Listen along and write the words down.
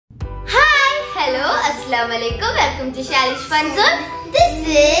Assalamualaikum. Welcome to Shalish Fun Zone. This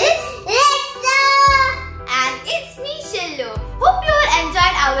is Lisa and it's me Shalo. Hope you all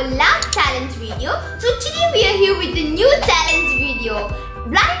enjoyed our last challenge video. So today we are here with the new challenge video,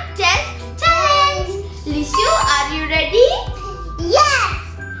 blind test challenge. Lishu, are you ready? Yes.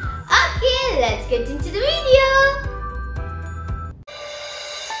 Okay, let's get into the video.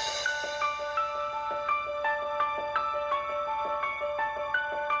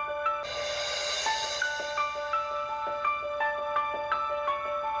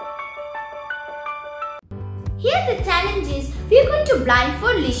 Here the challenge is, we are going to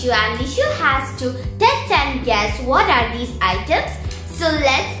blindfold Lishu and Lishu has to touch and guess what are these items. So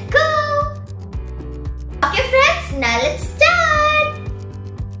let's go! Okay friends, now let's start!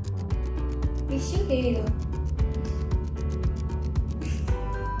 Lishu, here you go.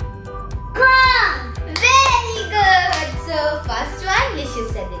 Come. Very good! So first one, Lishu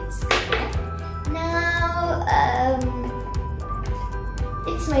said it's square. Now,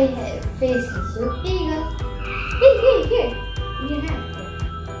 it's my face, Lishu. Here you go. Here. You have it.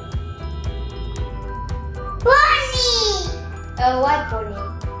 Pony. What pony?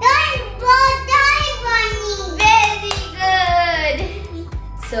 Toy pony. Very good.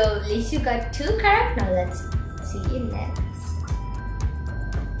 So Lishu got 2 correct. Now let's see you next.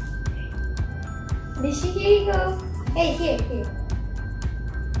 Lishu, here you go. Hey, here.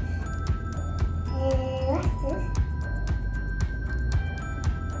 What's this?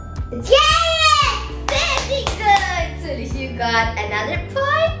 It's Carrot. very good. So Lishu got another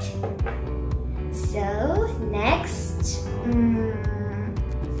point. So next,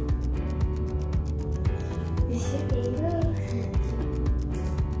 Lishu, here you go.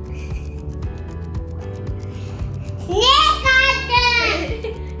 Snake carton.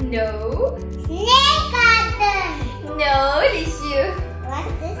 No. Snake carton. No, Lishu.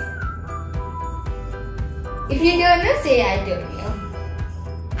 What's this? If you don't know, say I don't know.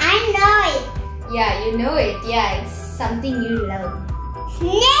 I know it. Yeah, you know it. Yeah, it's something you love.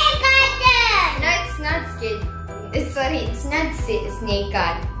 Snake carton. No, it's not skate. Sorry, it's not snake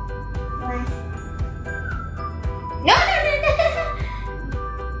art. What? No.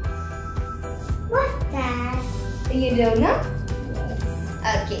 What's that? You don't know? Yes.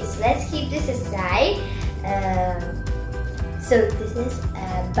 Okay, so let's keep this aside. So this is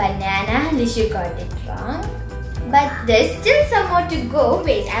a banana. Lishu got it wrong. But there's still some more to go.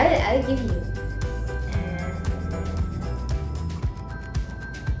 Wait, I'll give you.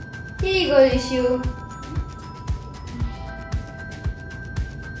 Here you go, Lishu.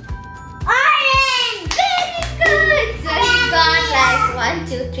 Orange. Very good. So you got like 1,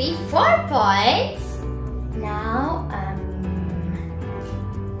 2, 3, 4 points. Now,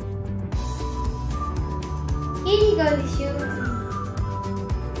 here you go, Lishu.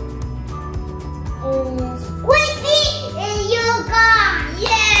 Squishy yogurt.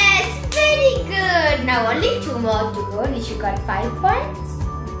 Yes, very good. Now only 2 more to go. Lishu got 5 points.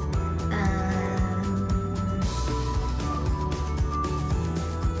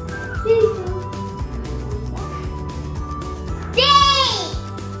 Here you go. Snake.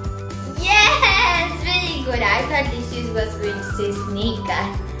 Yes, very good. I thought Lishu was going to say snake.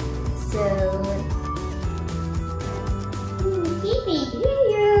 So,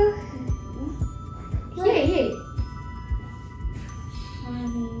 here. Here.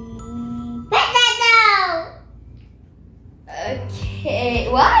 Potato. Okay,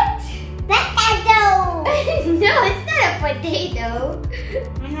 what? Potato. No, it's not a potato.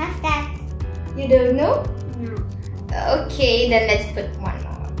 And what's that? You don't know? No. Okay, then let's put one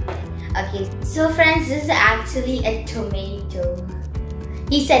more. Okay, so friends, this is actually a tomato.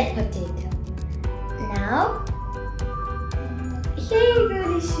 He said potato. Now, here you go,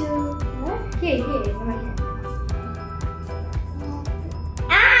 Lishu. What? Here, in my hand.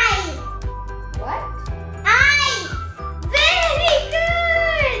 Eye. What? Eye. Very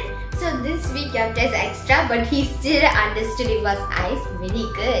good! So this we kept as extra, but he still understood it was ice. Very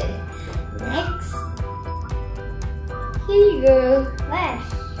good. Next. Here you go. Where?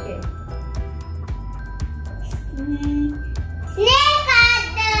 Here. Snake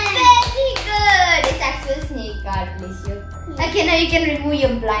carton. Very good! It's actually snake card, Lishu. Okay, now you can remove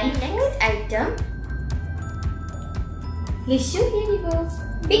your blindfold item. Lishu, here you go.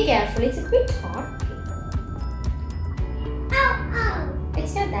 Be careful, it's a bit hot. Ow.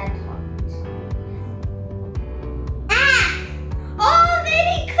 It's not that hot. Ah. Oh,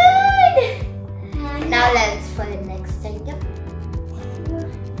 very good! Now let's for the next item.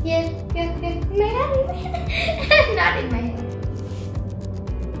 Here. My hand. Not in my hand.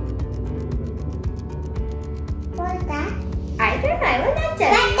 What's that? I don't know. I will not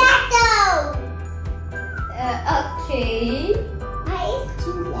tell you. Potato.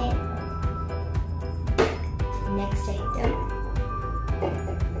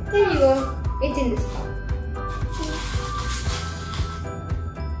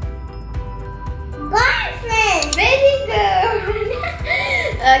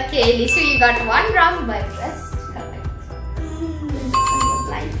 Okay, Lishu, you got one wrong, but that's correct.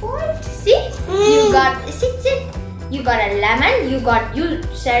 Blindfold. See? You got you got a lemon. You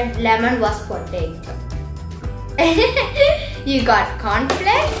said lemon was potato. You got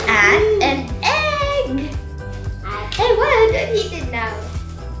cornflakes and an egg. Hey, well, don't eat it now.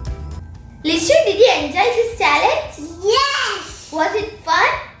 Lishu, did you enjoy this challenge? Yes. Was it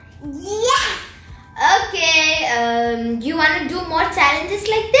fun? Yes. Okay, you want to do more challenges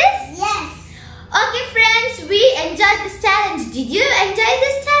like this? Yes. Okay friends, we enjoyed this challenge. Did you enjoy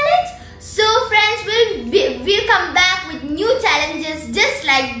this challenge? So friends, we'll come back with new challenges just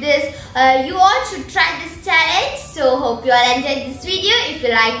like this. You all should try this challenge. So hope you all enjoyed this video. If you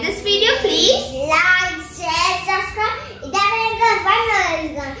like this video, please like, share, subscribe.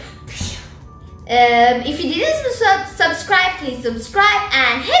 If you didn't subscribe, please subscribe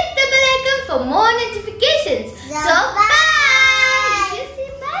and hit the bell icon for more notifications. So bye. Did you say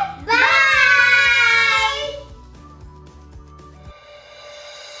bye? Bye.